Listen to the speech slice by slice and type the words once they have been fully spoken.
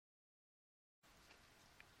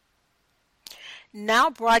Now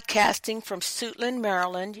broadcasting from Suitland,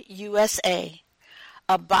 Maryland, USA.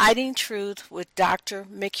 Abiding Truth with Dr.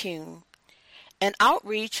 McCune, an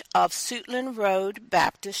outreach of Suitland Road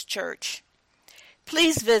Baptist Church.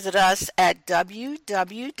 Please visit us at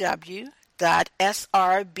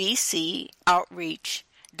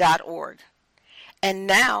www.srbcoutreach.org. And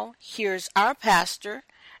now, here's our pastor,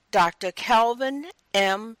 Dr. Calvin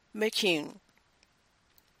M. McCune.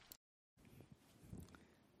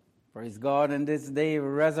 Praise God, on this day of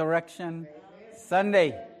Resurrection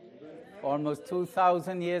Sunday, almost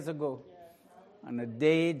 2,000 years ago, on a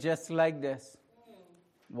day just like this,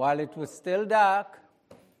 while it was still dark,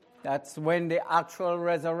 that's when the actual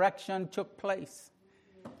resurrection took place.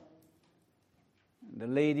 The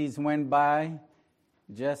ladies went by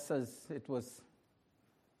just as it was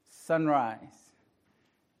sunrise.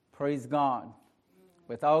 Praise God.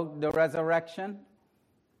 Without the resurrection,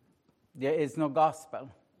 there is no gospel.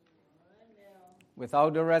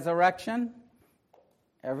 Without the resurrection,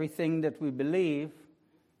 everything that we believe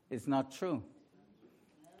is not true.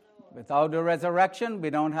 Without the resurrection,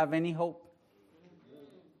 we don't have any hope.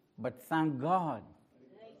 But thank God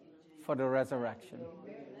for the resurrection.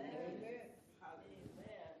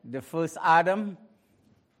 The first Adam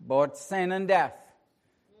brought sin and death.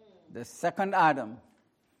 The second Adam,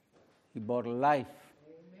 he brought life,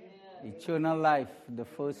 eternal life, the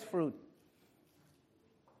first fruit.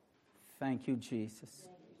 Thank you, Jesus.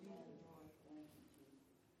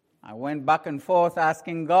 I went back and forth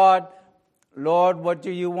asking God, Lord, what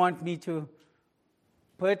do you want me to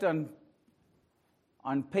put on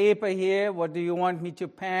paper here? What do you want me to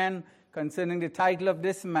pen concerning the title of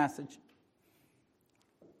this message?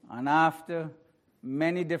 And after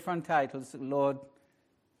many different titles, Lord,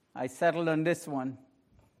 I settled on this one.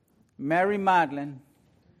 Mary Magdalene,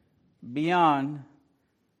 Beyond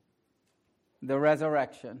the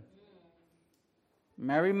Resurrection.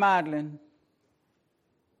 Mary Magdalene,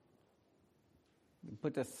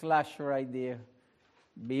 put a slash right there,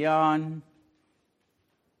 beyond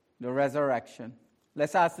the resurrection.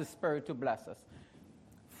 Let's ask the Spirit to bless us.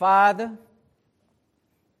 Father,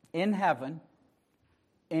 in heaven,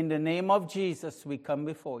 in the name of Jesus, we come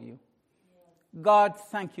before you. God,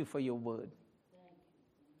 thank you for your word.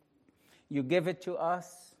 You give it to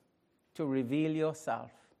us to reveal yourself,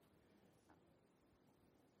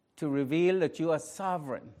 to reveal that you are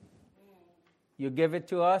sovereign. You give it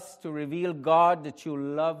to us to reveal, God, that you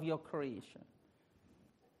love your creation.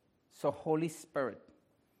 So, Holy Spirit,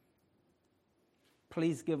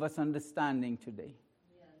 please give us understanding today.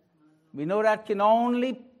 We know that can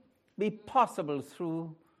only be possible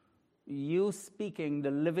through you speaking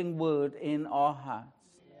the living word in our hearts.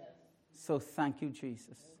 So thank you,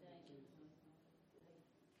 Jesus.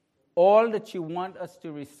 All that you want us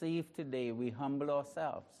to receive today, we humble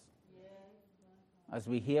ourselves as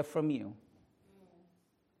we hear from you.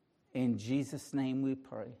 In Jesus' name we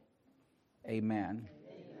pray. Amen.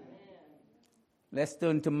 Let's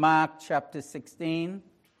turn to Mark chapter 16.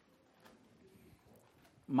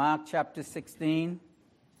 Mark chapter 16.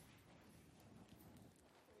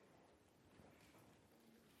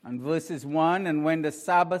 And verses 1, and when the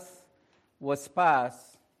Sabbath was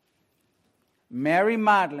past, Mary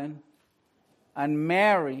Magdalene and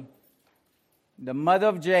Mary, the mother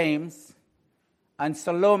of James, and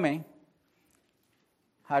Salome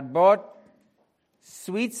had bought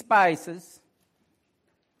sweet spices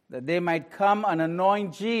that they might come and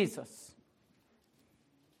anoint Jesus.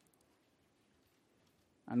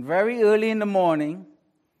 And very early in the morning,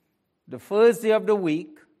 the first day of the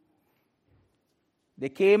week, they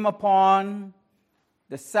came upon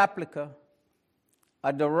the sepulchre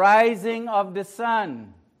at the rising of the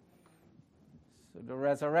sun. So the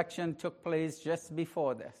resurrection took place just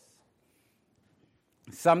before this,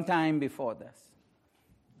 sometime before this.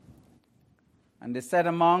 And they said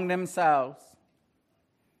among themselves,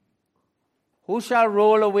 who shall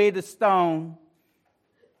roll away the stone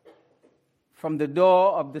from the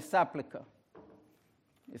door of the sepulchre?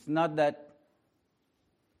 It's not that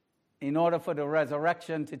in order for the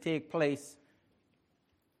resurrection to take place,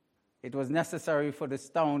 it was necessary for the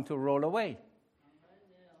stone to roll away.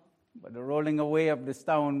 But the rolling away of the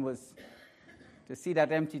stone was to see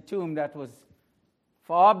that empty tomb that was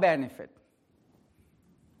for our benefit.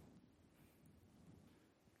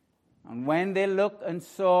 And when they looked and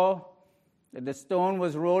saw that the stone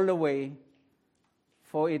was rolled away,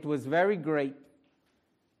 for it was very great,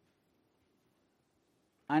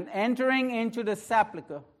 and entering into the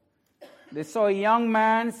sepulchre, they saw a young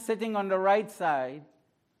man sitting on the right side,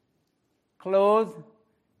 clothed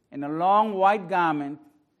in a long white garment,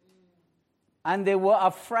 and they were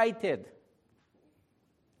affrighted.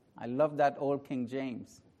 I love that old King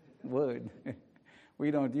James word.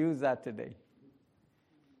 We don't use that today.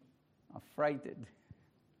 Affrighted.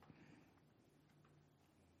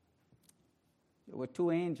 There were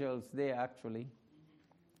two angels there, actually.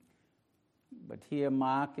 But here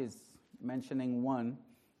Mark is mentioning one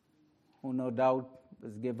who no doubt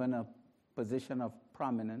was given a position of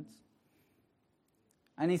prominence.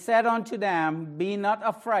 And he said unto them, Be not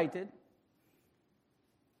affrighted.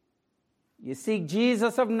 You seek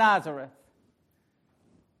Jesus of Nazareth,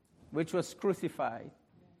 which was crucified.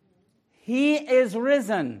 He is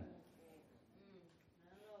risen.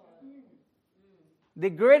 The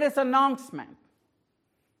greatest announcement.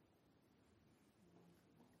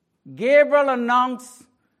 Gabriel announced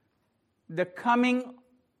the coming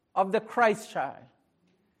of the Christ child.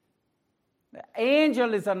 The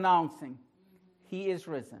angel is announcing he is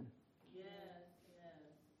risen. Yes, yes.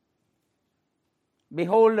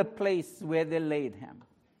 Behold the place where they laid him.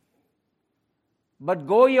 But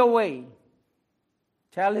go your way,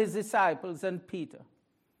 tell his disciples and Peter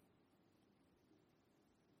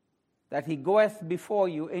that he goeth before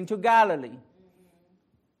you into Galilee.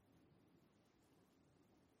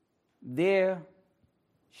 There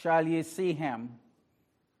shall ye see him,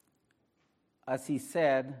 as he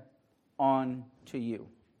said unto you.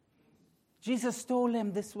 Jesus told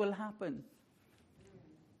them this will happen.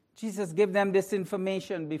 Jesus gave them this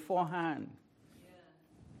information beforehand.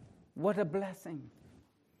 What a blessing.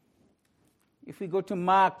 If we go to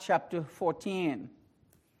Mark chapter 14.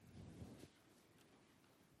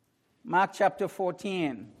 Mark chapter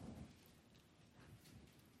 14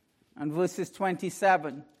 and verses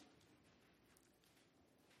 27.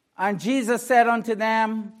 And Jesus said unto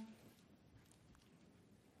them,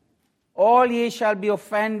 All ye shall be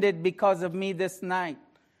offended because of me this night.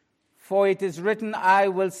 For it is written, I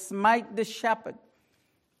will smite the shepherd,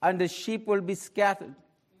 and the sheep will be scattered.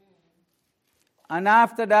 And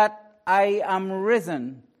after that I am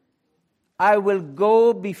risen, I will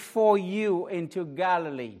go before you into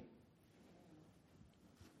Galilee.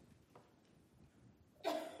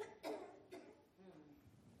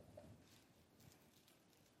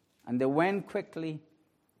 And they went quickly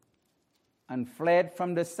and fled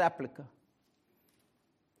from the sepulchre,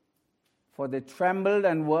 for they trembled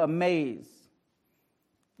and were amazed.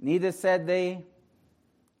 Neither said they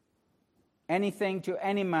anything to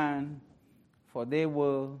any man, for they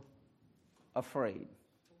were afraid.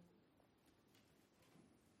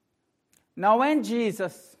 Now when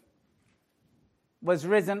Jesus was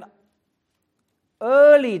risen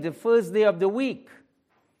early the first day of the week,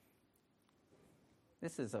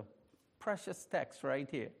 this is a precious text right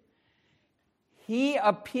here. He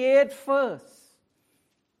appeared first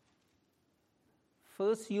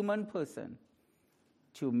human person,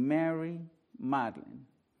 to Mary Magdalene,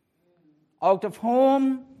 out of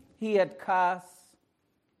whom he had cast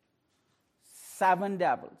 7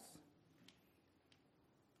 devils.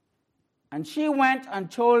 And she went and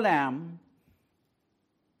told them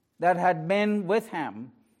that had been with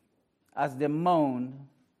him, as they moaned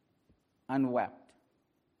and wept.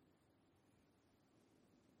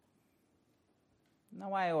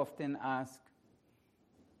 Now, I often ask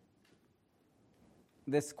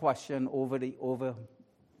this question over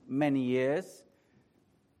many years,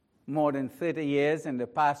 more than 30 years in the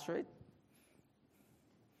pastorate.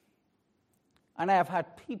 And I have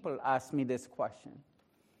had people ask me this question.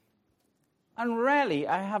 And really,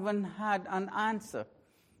 I haven't had an answer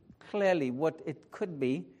clearly what it could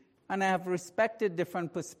be, and I have respected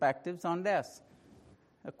different perspectives on this.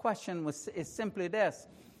 The question is simply this: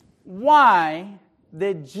 why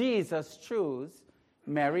did Jesus choose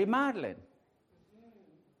Mary Magdalene?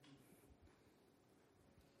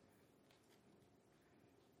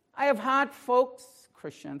 I have had folks,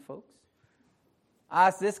 Christian folks,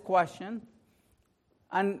 ask this question,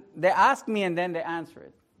 and they ask me and then they answer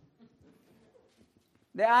it.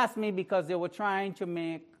 They asked me because they were trying to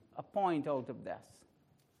make a point out of this.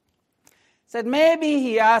 Said maybe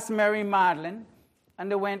he asked Mary Magdalene,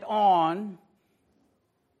 and they went on.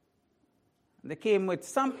 They came with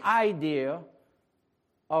some idea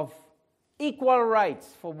of equal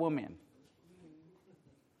rights for women.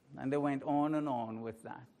 And they went on and on with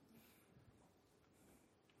that.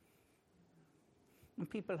 And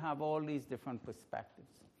people have all these different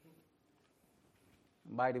perspectives.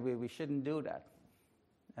 And by the way, we shouldn't do that.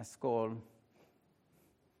 That's called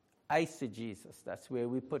eisegesis. That's where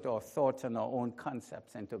we put our thoughts and our own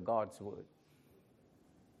concepts into God's word.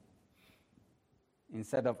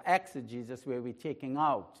 Instead of exegesis, where we're taking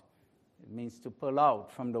out. It means to pull out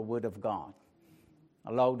from the word of God.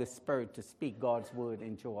 Allow the Spirit to speak God's word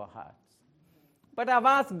into our hearts. But I've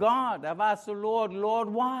asked God, I've asked the Lord, Lord,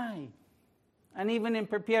 why? And even in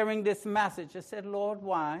preparing this message, I said, Lord,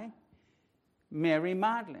 why Mary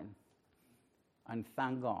Magdalene? And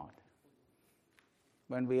thank God.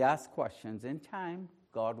 When we ask questions in time,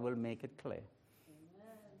 God will make it clear.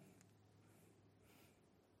 Amen.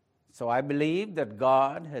 So I believe that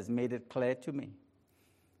God has made it clear to me.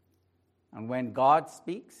 And when God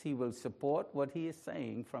speaks, he will support what he is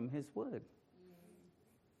saying from his word.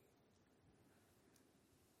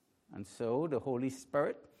 And so the Holy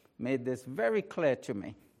Spirit made this very clear to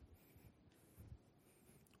me.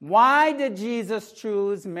 Why did Jesus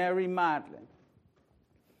choose Mary Magdalene?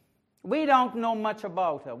 We don't know much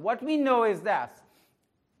about her. What we know is that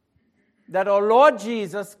our Lord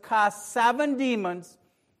Jesus cast 7 demons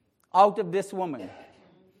out of this woman.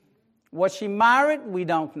 Was she married? We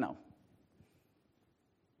don't know.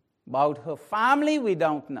 About her family? We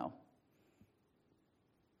don't know.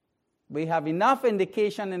 We have enough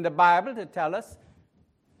indication in the Bible to tell us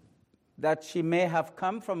that she may have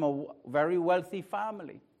come from a very wealthy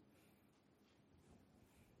family.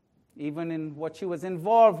 Even in what she was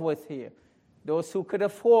involved with here, those who could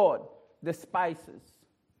afford the spices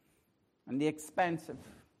and the expensive.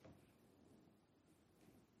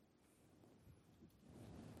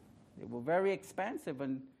 They were very expensive,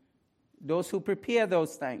 and those who prepare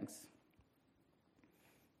those things,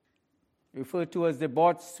 referred to as they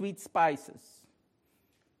bought sweet spices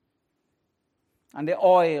and the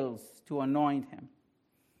oils to anoint him.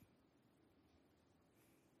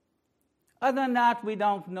 Other than that, we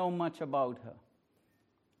don't know much about her.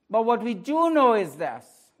 But what we do know is this,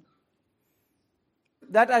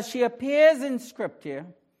 that as she appears in Scripture,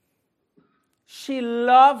 she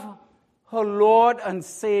loved her Lord and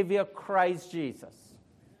Savior, Christ Jesus.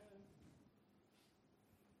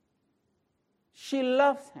 She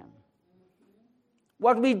loves him.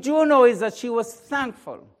 What we do know is that she was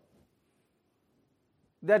thankful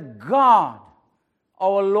that God,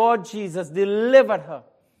 our Lord Jesus, delivered her.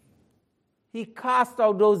 He cast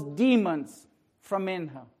out those demons from in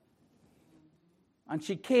her. And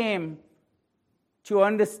she came to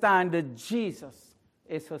understand that Jesus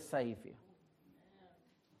is her Savior.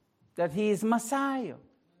 That he is Messiah.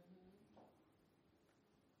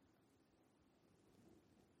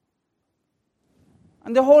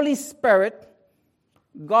 And the Holy Spirit,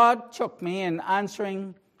 God took me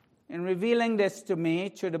in revealing this to me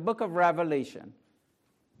through the book of Revelation.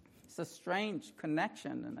 It's a strange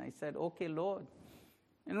connection. And I said, okay, Lord.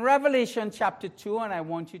 In Revelation chapter 2, and I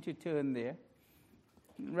want you to turn there.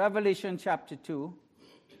 In Revelation chapter 2,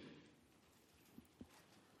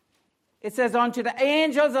 it says, unto the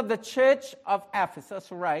angels of the church of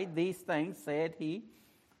Ephesus write, these things said he,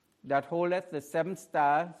 that holdeth the 7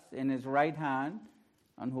 stars in his right hand,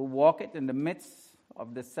 and who walketh in the midst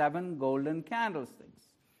of the 7 golden candlesticks.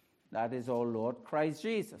 That is our Lord Christ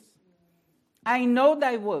Jesus. I know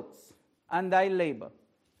thy works, and thy labor,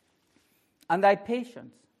 and thy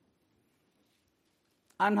patience,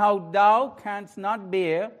 and how thou canst not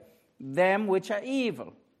bear them which are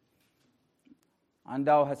evil. And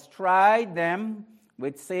thou hast tried them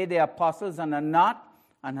which say they are apostles and are not,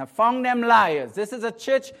 and have found them liars. This is a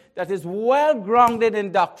church that is well grounded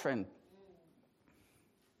in doctrine.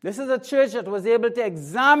 This is a church that was able to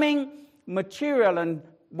examine material and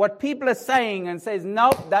what people are saying and says,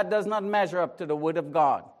 nope, that does not measure up to the Word of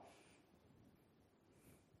God.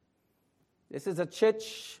 This is a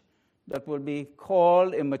church that will be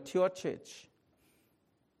called a mature church.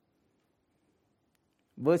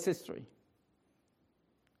 Verses 3.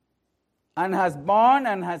 And has borne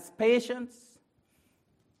and has patience,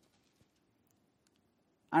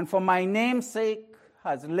 and for my name's sake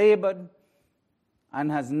has labored and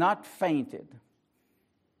has not fainted.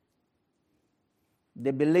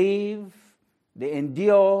 They believe, they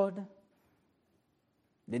endured,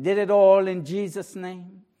 they did it all in Jesus'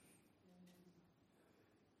 name,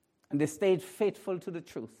 and they stayed faithful to the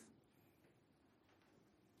truth.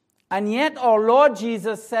 And yet our Lord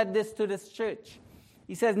Jesus said this to this church.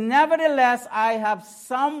 He says, nevertheless, I have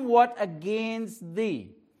somewhat against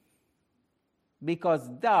thee, because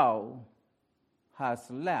thou hast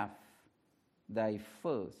left thy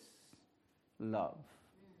first love.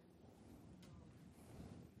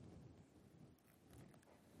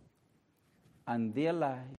 And there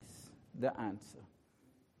lies the answer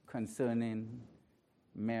concerning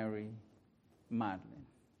Mary Magdalene.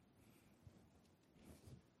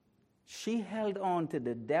 She held on to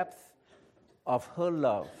the depth of her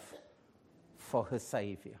love for her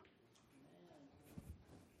Savior.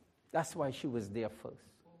 That's why she was there first.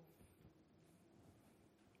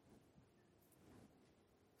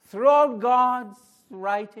 Throughout God's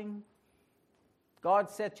writing, God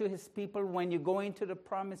said to his people, when you go into the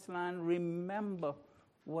promised land, remember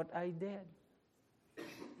what I did.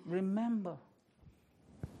 Remember.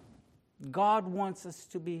 God wants us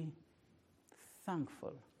to be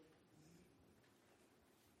thankful.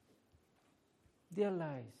 Dear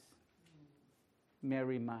lies,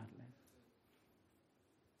 Mary Magdalene.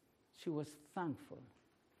 She was thankful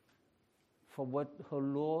for what her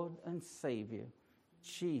Lord and Savior,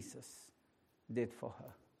 Jesus, did for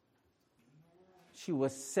her. She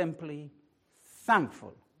was simply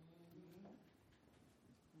thankful.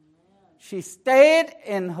 She stayed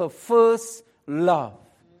in her first love.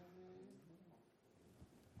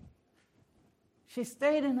 She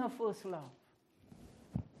stayed in her first love.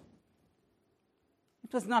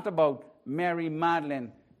 It was not about Mary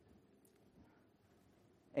Magdalene,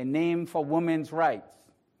 a name for women's rights.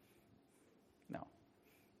 No.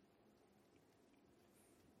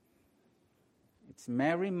 It's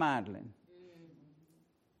Mary Magdalene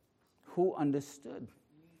who understood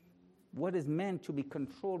what is meant to be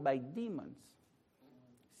controlled by demons.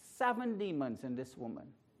 7 demons in this woman.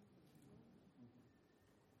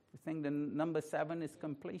 You think the number 7 is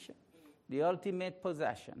completion? The ultimate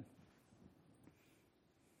possession.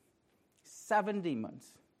 7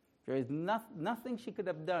 demons. There is nothing she could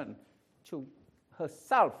have done to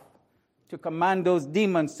herself to command those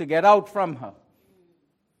demons to get out from her.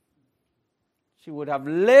 She would have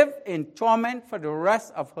lived in torment for the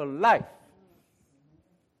rest of her life.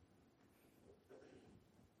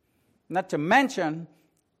 Not to mention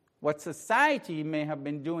what society may have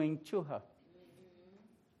been doing to her.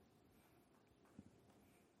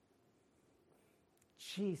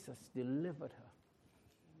 Jesus delivered her.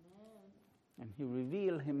 And he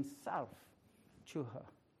revealed himself to her.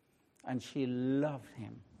 And she loved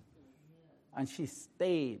him. And she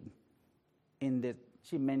stayed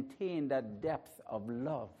she maintained that depth of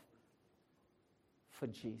love for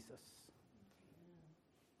Jesus.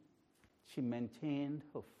 She maintained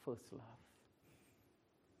her first love.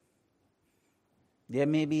 There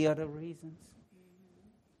may be other reasons.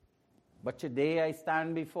 But today I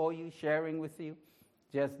stand before you sharing with you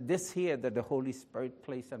just this here that the Holy Spirit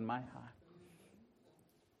placed in my heart.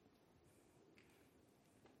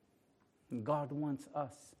 God wants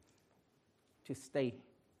us to stay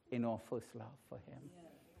in our first love for him.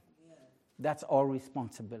 That's our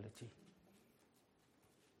responsibility.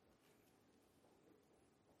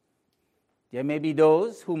 There may be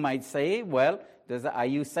those who might say, well, are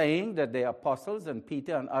you saying that the apostles and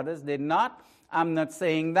Peter and others did not? I'm not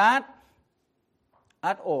saying that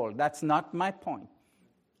at all. That's not my point.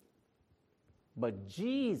 But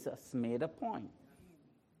Jesus made a point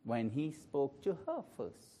when he spoke to her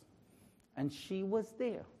first. And she was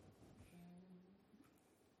there.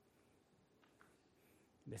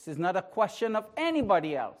 This is not a question of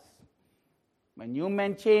anybody else. When you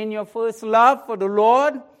maintain your first love for the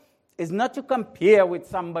Lord, it's not to compare with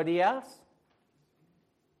somebody else.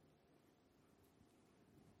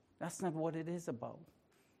 That's not what it is about.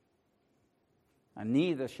 And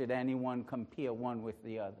neither should anyone compare one with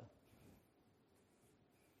the other.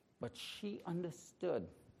 But she understood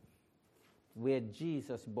where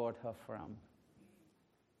Jesus brought her from.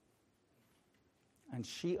 And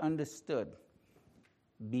she understood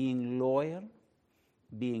being loyal,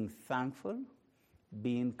 being thankful,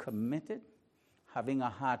 being committed, having a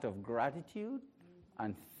heart of gratitude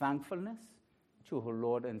and thankfulness to her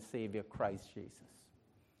Lord and Savior Christ Jesus.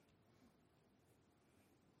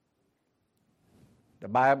 The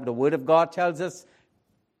Bible, the Word of God tells us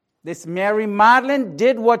this Mary Magdalene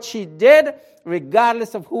did what she did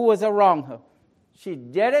regardless of who was around her. She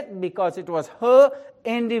did it because it was her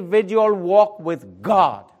individual walk with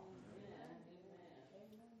God.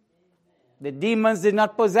 The demons did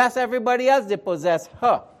not possess everybody else, they possessed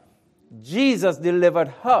her. Jesus delivered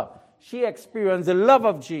her. She experienced the love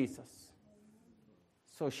of Jesus.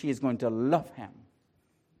 So she is going to love him.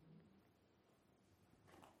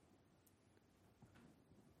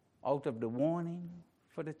 Out of the warning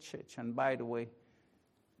for the church. And by the way,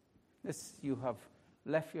 this you have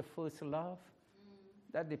left your first love.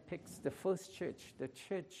 That depicts the first church,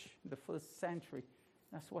 the first century.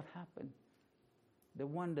 That's what happened. They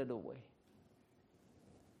wandered away.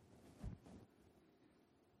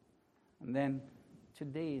 And then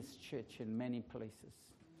today's church in many places,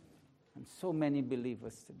 and so many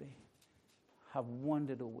believers today, have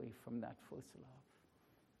wandered away from that first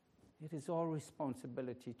love. It is our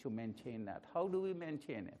responsibility to maintain that. How do we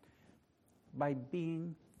maintain it? By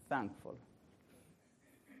being thankful.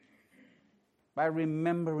 By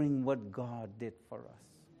remembering what God did for us.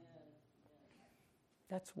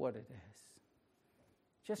 That's what it is.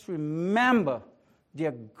 Just remember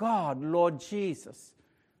Dear God, Lord Jesus,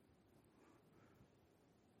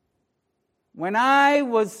 when I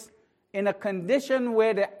was in a condition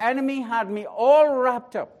where the enemy had me all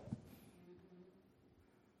wrapped up,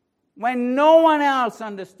 when no one else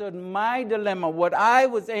understood my dilemma, what I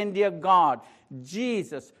was in, dear God,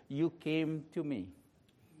 Jesus, you came to me.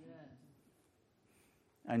 Yes.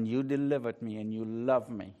 And you delivered me and you love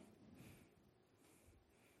me.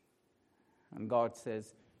 And God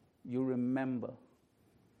says, you remember,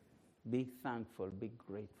 be thankful, be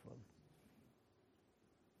grateful.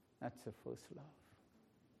 That's the first love.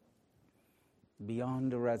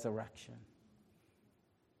 Beyond the resurrection.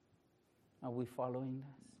 Are we following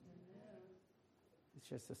this? It's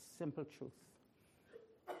just a simple truth.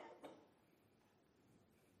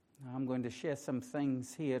 Now I'm going to share some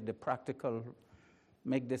things here, the practical,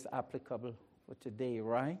 make this applicable for today,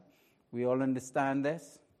 right? We all understand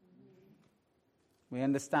this? We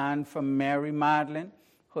understand from Mary Magdalene,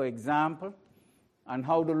 her example, and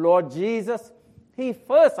how the Lord Jesus, he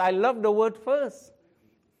first, I love the word first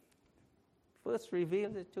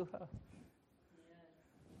revealed it to her.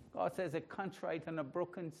 God says a contrite and a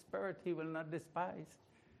broken spirit he will not despise.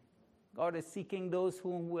 God is seeking those who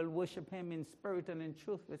will worship him in spirit and in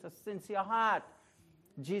truth with a sincere heart.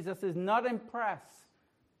 Jesus is not impressed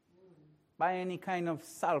by any kind of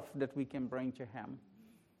self that we can bring to him.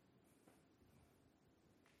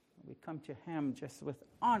 We come to him just with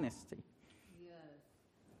honesty. Yes.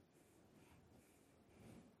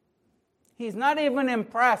 He's not even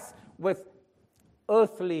impressed with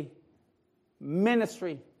earthly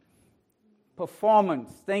ministry, performance,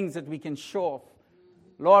 things that we can show off.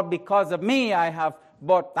 Lord, because of me, I have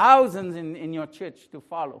brought thousands in your church to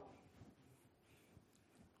follow.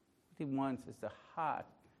 What he wants is the heart,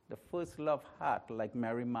 the first love heart, like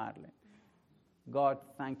Mary Magdalene. God,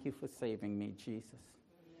 thank you for saving me, Jesus.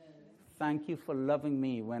 Thank you for loving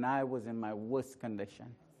me when I was in my worst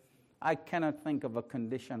condition. I cannot think of a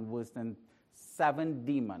condition worse than 7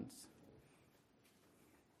 demons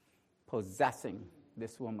possessing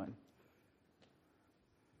this woman.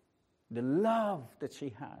 The love that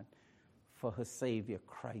she had for her Savior,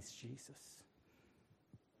 Christ Jesus.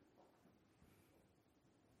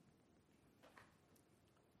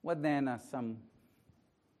 What then are some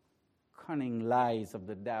cunning lies of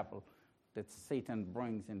the devil that Satan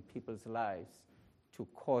brings in people's lives to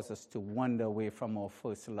cause us to wander away from our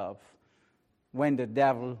first love? When the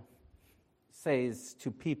devil says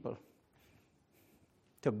to people,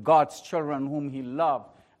 to God's children whom he loved,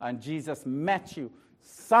 and Jesus met you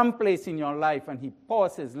someplace in your life and he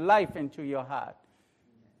pours his life into your heart,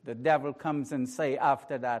 the devil comes and say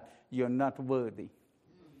after that, you're not worthy,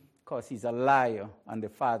 because he's a liar and the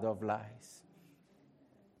father of lies.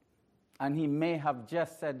 And he may have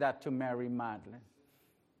just said that to Mary Magdalene.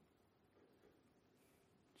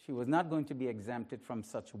 She was not going to be exempted from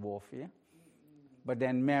such warfare, but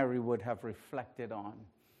then Mary would have reflected on,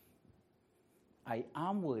 I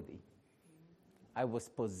am worthy. I was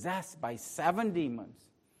possessed by 7 demons.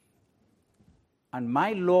 And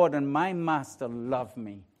my Lord and my Master loved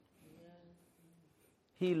me.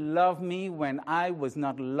 He loved me when I was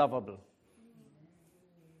not lovable.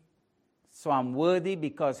 So I'm worthy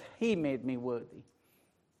because he made me worthy.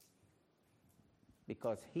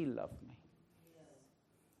 Because he loved me.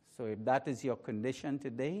 So if that is your condition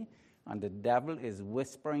today, and the devil is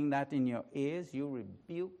whispering that in your ears, you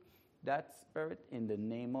rebuke that spirit in the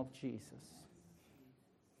name of Jesus.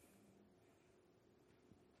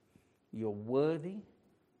 You're worthy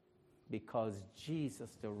because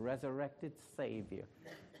Jesus, the resurrected Savior,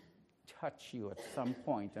 touched you at some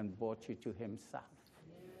point and brought you to himself.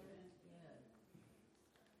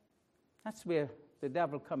 That's where the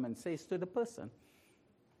devil comes and says to the person.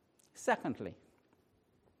 Secondly,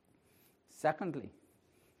 you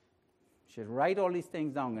should write all these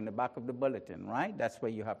things down in the back of the bulletin, right? That's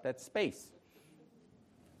where you have that space.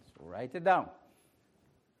 So write it down.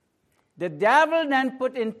 The devil then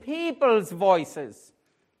put in people's voices,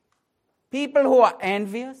 people who are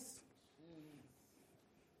envious,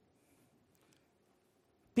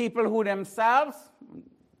 people who themselves,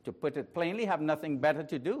 to put it plainly, have nothing better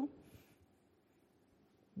to do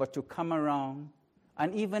but to come around,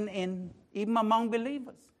 and even among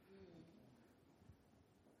believers,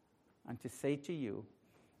 and to say to you,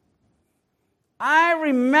 I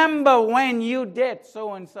remember when you did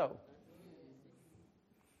so and so.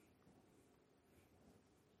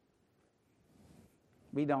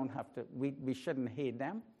 We don't have to, we shouldn't hate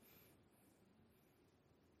them.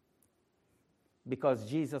 Because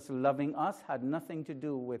Jesus loving us had nothing to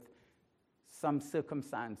do with some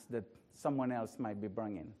circumstance that someone else might be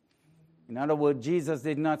bringing. In other words, Jesus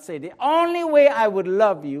did not say, the only way I would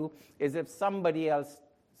love you is if somebody else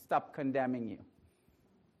stopped condemning you.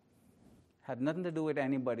 Had nothing to do with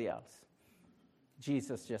anybody else.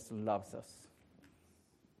 Jesus just loves us.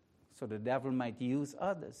 So the devil might use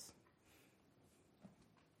others.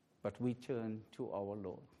 But we turn to our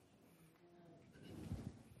Lord.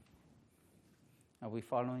 Are we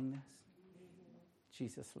following this?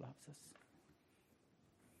 Jesus loves us.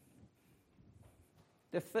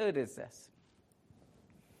 The third is this.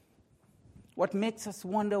 What makes us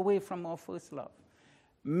wander away from our first love?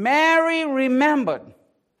 Mary remembered.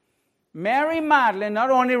 Mary Magdalene not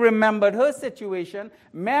only remembered her situation,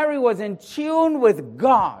 Mary was in tune with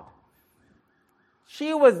God.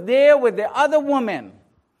 She was there with the other women.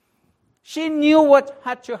 She knew what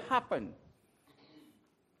had to happen.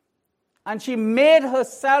 And she made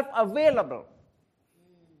herself available.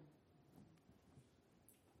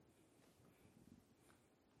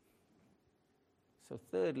 So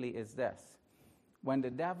thirdly is this. When the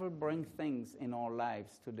devil brings things in our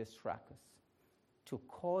lives to distract us, to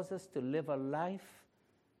cause us to live a life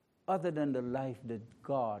other than the life that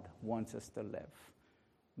God wants us to live,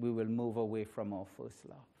 we will move away from our first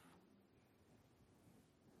love.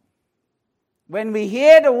 When we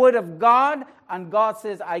hear the word of God and God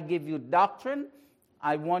says, I give you doctrine,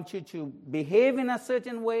 I want you to behave in a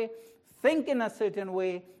certain way, think in a certain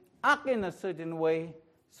way, act in a certain way,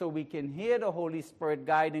 so we can hear the Holy Spirit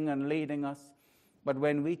guiding and leading us. But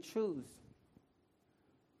when we choose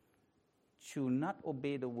to not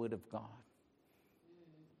obey the word of God,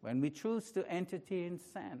 when we choose to entertain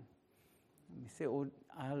sin, we say, oh,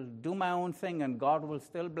 I'll do my own thing and God will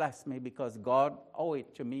still bless me because God owed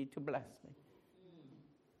it to me to bless me.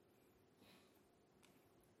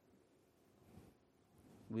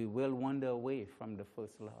 We will wander away from the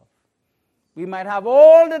first love. We might have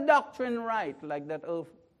all the doctrine right, like that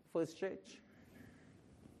first church.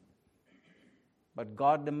 But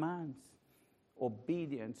God demands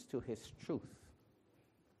obedience to his truth.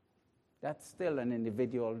 That's still an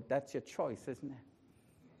individual, that's your choice, isn't it?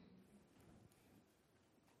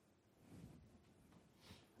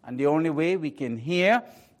 And the only way we can hear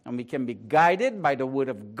and we can be guided by the word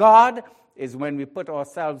of God is when we put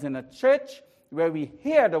ourselves in a church where we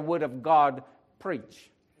hear the word of God preach.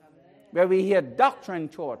 Where we hear doctrine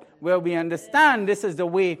taught, where we understand this is the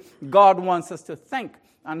way God wants us to think,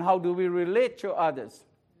 and how do we relate to others.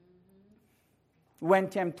 When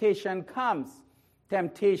temptation comes,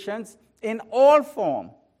 temptations in all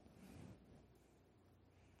form,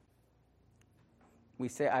 we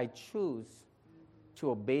say, I choose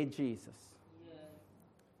to obey Jesus. Yes.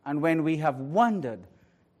 And when we have wandered,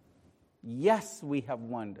 yes, we have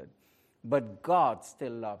wandered, but God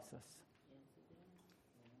still loves us.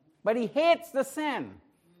 But he hates the sin,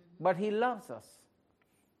 but he loves us.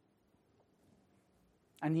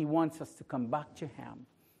 And he wants us to come back to him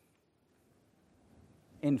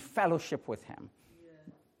in fellowship with him.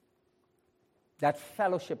 Yeah. That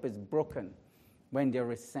fellowship is broken when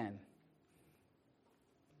there is sin.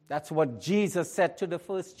 That's what Jesus said to the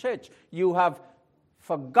first church. You have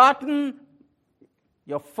forgotten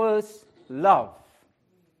your first love.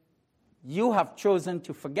 You have chosen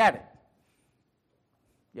to forget it.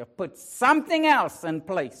 You put something else in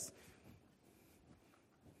place.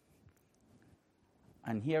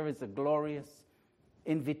 And here is a glorious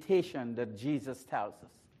invitation that Jesus tells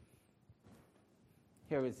us.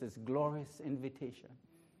 Here is his glorious invitation.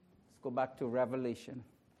 Let's go back to Revelation.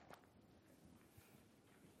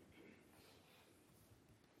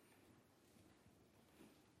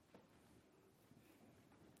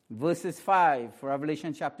 Verses 5,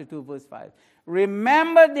 Revelation chapter 2, verse 5.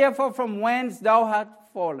 Remember therefore from whence thou art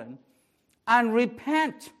fallen, and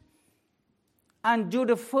repent, and do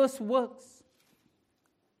the first works.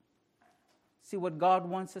 See what God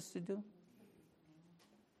wants us to do?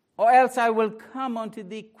 Or else I will come unto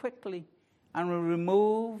thee quickly, and will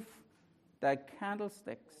remove thy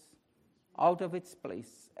candlesticks out of its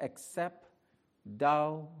place, except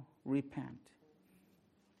thou repent.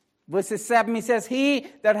 Verse 7, he says, he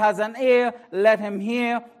that has an ear, let him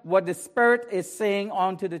hear what the Spirit is saying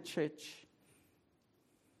unto the church.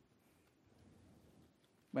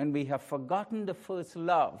 When we have forgotten the first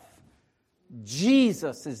love,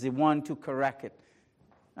 Jesus is the one to correct it.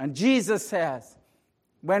 And Jesus says,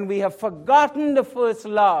 when we have forgotten the first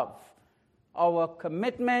love, our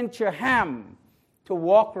commitment to him to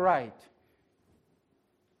walk right,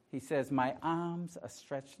 he says, my arms are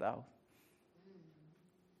stretched out.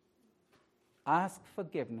 Ask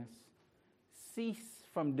forgiveness. Cease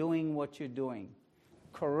from doing what you're doing.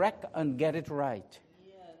 Correct and get it right.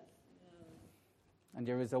 Yes. And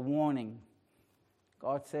there is a warning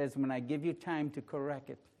God says, when I give you time to correct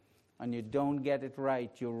it and you don't get it right,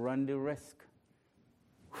 you run the risk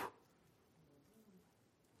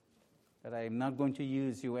that I am not going to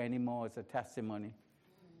use you anymore as a testimony.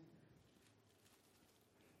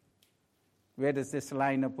 Where does this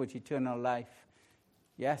line up with eternal life?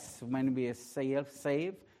 Yes, when we are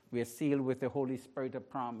saved, we are sealed with the Holy Spirit of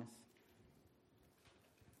promise.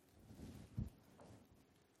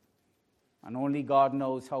 And only God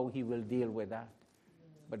knows how he will deal with that.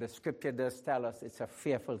 But the scripture does tell us it's a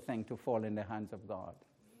fearful thing to fall in the hands of God.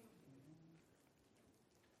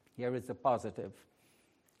 Here is the positive.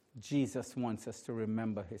 Jesus wants us to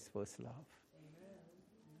remember his first love.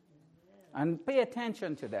 And pay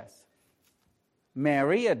attention to this.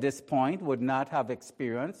 Mary, at this point, would not have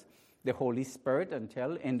experienced the Holy Spirit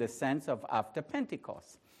until in the sense of after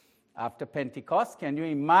Pentecost. After Pentecost, can you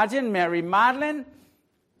imagine Mary Magdalene?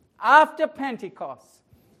 After Pentecost,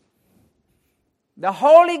 the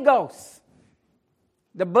Holy Ghost,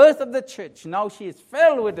 the birth of the church, now she is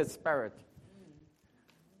filled with the Spirit.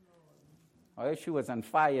 Or if she was on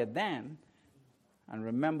fire then, and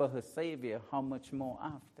remember her Savior, how much more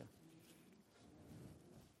after?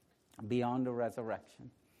 Beyond the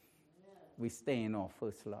resurrection, we stay in our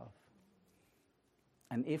first love.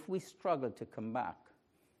 And if we struggle to come back,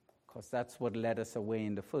 because that's what led us away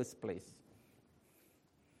in the first place,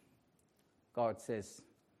 God says,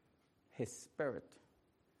 his Spirit,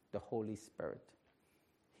 the Holy Spirit.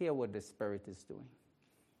 Hear what the Spirit is doing.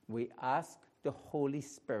 We ask the Holy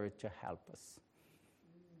Spirit to help us.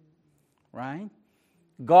 Right?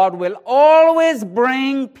 God will always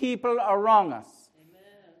bring people around us.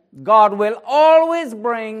 Amen. God will always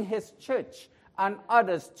bring his church and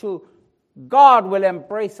others to. God will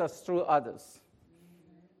embrace us through others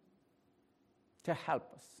to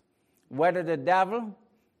help us. Whether the devil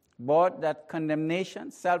brought that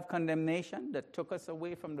condemnation, self-condemnation that took us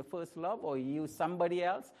away from the first love, or he used somebody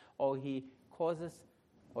else, or he causes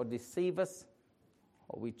or deceive us,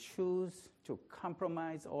 or we choose to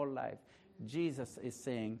compromise our life. Jesus is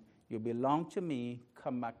saying, you belong to me,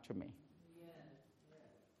 come back to me.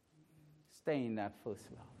 Stay in that first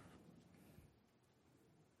love.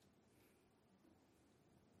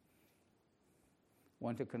 I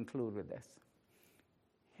want to conclude with this.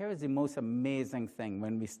 Here is the most amazing thing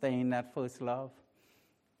when we stay in that first love.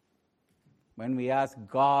 When we ask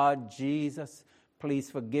God, Jesus, please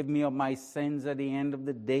forgive me of my sins at the end of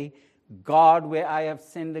the day. God, where I have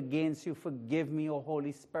sinned against you, forgive me, O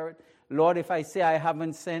Holy Spirit. Lord, if I say I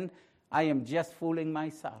haven't sinned, I am just fooling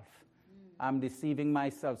myself. I'm deceiving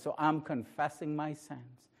myself. So I'm confessing my sins.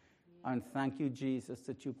 And thank you, Jesus,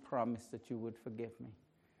 that you promised that you would forgive me.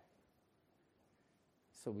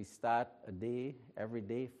 So we start a day, every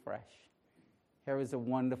day, fresh. Here is a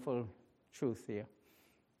wonderful truth here.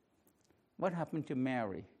 What happened to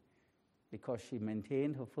Mary? Because she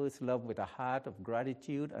maintained her first love with a heart of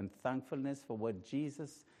gratitude and thankfulness for what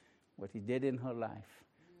Jesus, what he did in her life.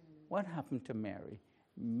 What happened to Mary?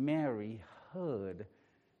 Mary heard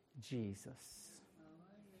Jesus.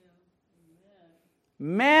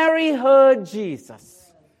 Mary heard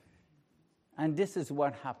Jesus. And this is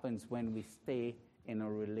what happens when we stay in a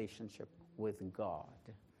relationship with God.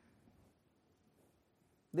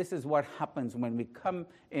 This is what happens when we come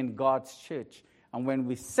in God's church and when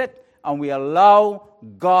we sit and we allow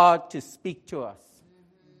God to speak to us.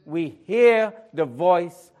 We hear the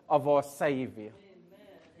voice of our Savior.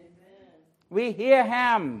 We hear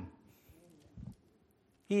him.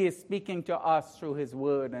 He is speaking to us through his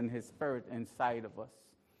word and his Spirit inside of us.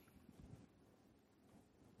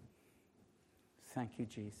 Thank you,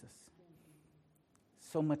 Jesus.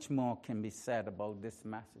 So much more can be said about this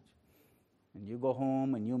message. When you go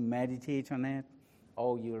home and you meditate on it,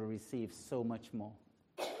 oh, you'll receive so much more.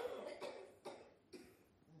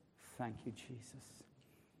 Thank you, Jesus.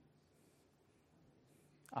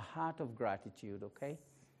 A heart of gratitude, okay?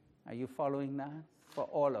 Are you following that? For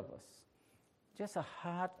all of us. Just a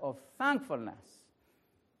heart of thankfulness.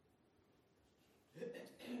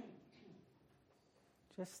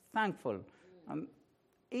 Just thankful. And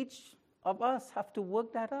each of us have to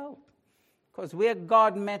work that out. Because where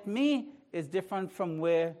God met me is different from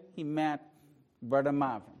where he met Brother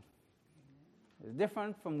Marvin. It's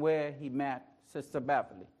different from where he met Sister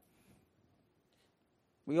Beverly.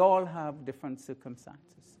 We all have different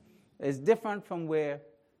circumstances. It's different from where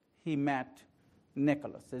he met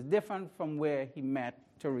Nicholas. It's different from where he met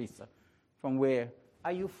Teresa. From where,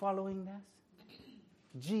 are you following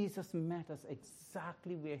this? Jesus met us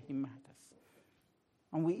exactly where he met us.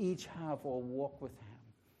 And we each have our walk with him.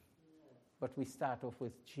 But we start off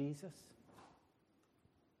with Jesus.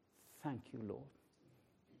 Thank you, Lord.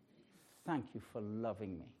 thank you for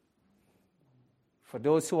loving me. For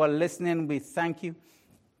those who are listening, we thank you.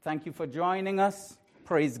 Thank you for joining us.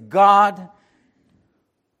 Praise God.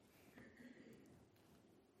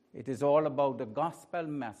 It is all about the gospel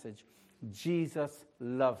message. Jesus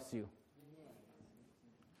loves you.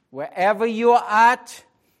 Wherever you are at,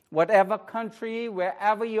 whatever country,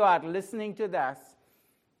 wherever you are listening to this,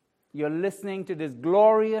 you're listening to this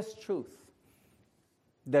glorious truth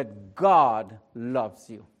that God loves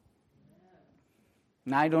you.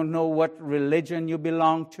 And I don't know what religion you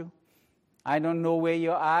belong to. I don't know where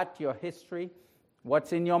you're at, your history,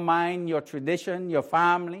 what's in your mind, your tradition, your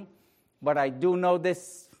family. But I do know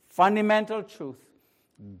this fundamental truth.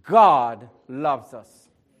 God loves us.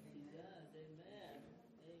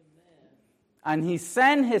 And He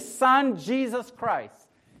sent His Son, Jesus Christ,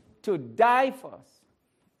 to die for us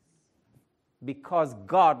because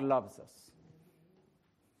God loves us.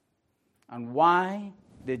 And why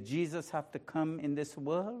did Jesus have to come in this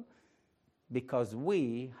world? Because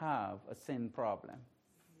we have a sin problem.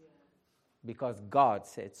 Because God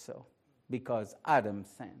said so. Because Adam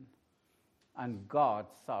sinned. And God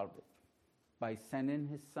solved it by sending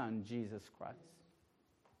His Son, Jesus Christ,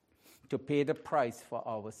 to pay the price for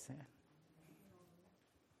our sin.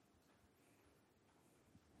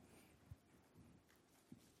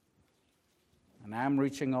 And I'm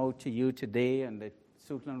reaching out to you today and the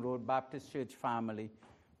Suitland Road Baptist Church family.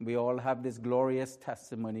 We all have this glorious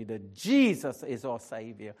testimony that Jesus is our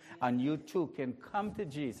Savior. And you too can come to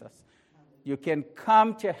Jesus. You can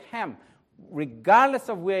come to Him regardless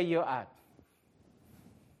of where you're at.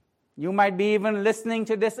 You might be even listening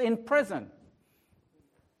to this in prison.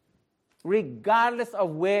 Regardless of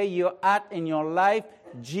where you're at in your life,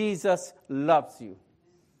 Jesus loves you.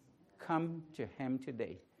 Come to Him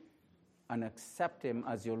today and accept Him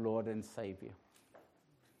as your Lord and Savior.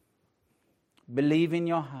 Believe in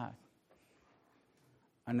your heart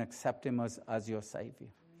and accept Him as your Savior.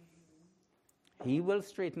 He will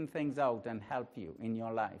straighten things out and help you in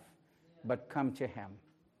your life, but come to Him.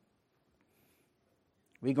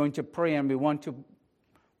 We're going to pray, and we want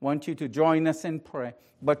you to join us in prayer,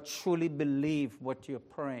 but truly believe what you're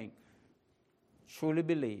praying. Truly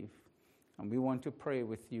believe. And we want to pray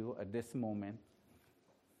with you at this moment.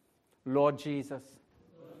 Lord Jesus,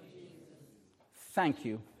 thank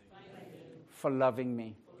you for loving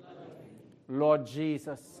me. Lord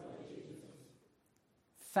Jesus,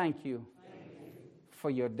 thank you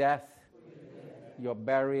for your death, your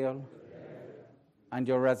burial, and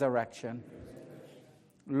your resurrection.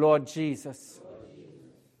 Lord Jesus,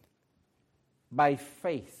 by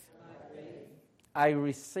faith, I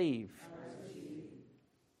receive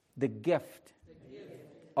the gift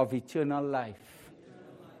of eternal life.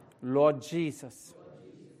 Lord Jesus,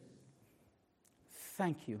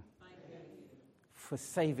 thank you for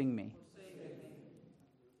saving me.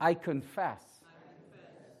 I confess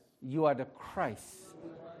you are the Christ.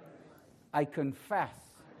 I confess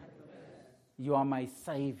you are my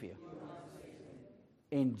Savior.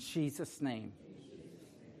 In Jesus' name,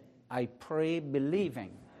 I pray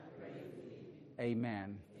believing.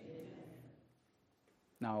 Amen.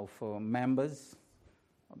 Now, for members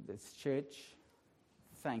of this church,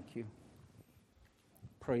 thank you.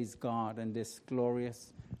 Praise God on this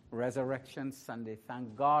glorious Resurrection Sunday.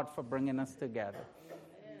 Thank God for bringing us together.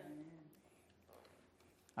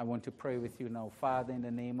 I want to pray with you now. Father, in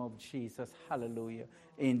the name of Jesus, hallelujah.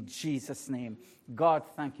 In Jesus' name. God,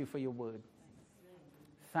 thank you for your word.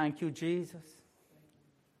 Thank you, Jesus.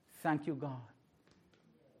 Thank you, God.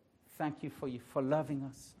 Thank you for loving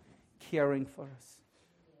us, caring for us.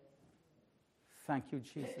 Thank you,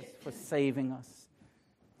 Jesus, for saving us.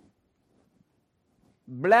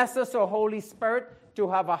 Bless us, O Holy Spirit, to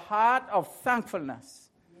have a heart of thankfulness.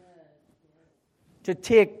 To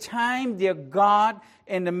take time, dear God,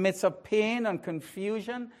 in the midst of pain and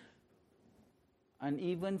confusion and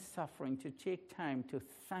even suffering, to take time to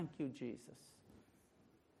thank you, Jesus.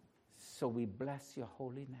 So we bless your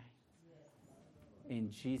holy name.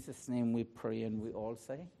 In Jesus' name we pray, and we all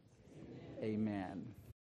say, Amen.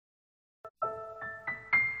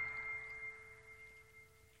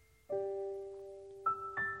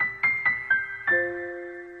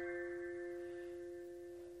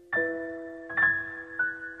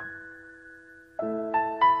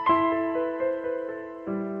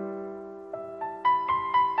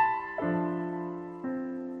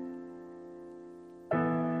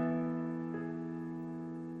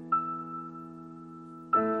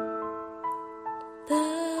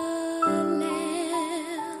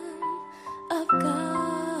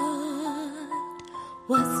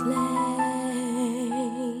 Was led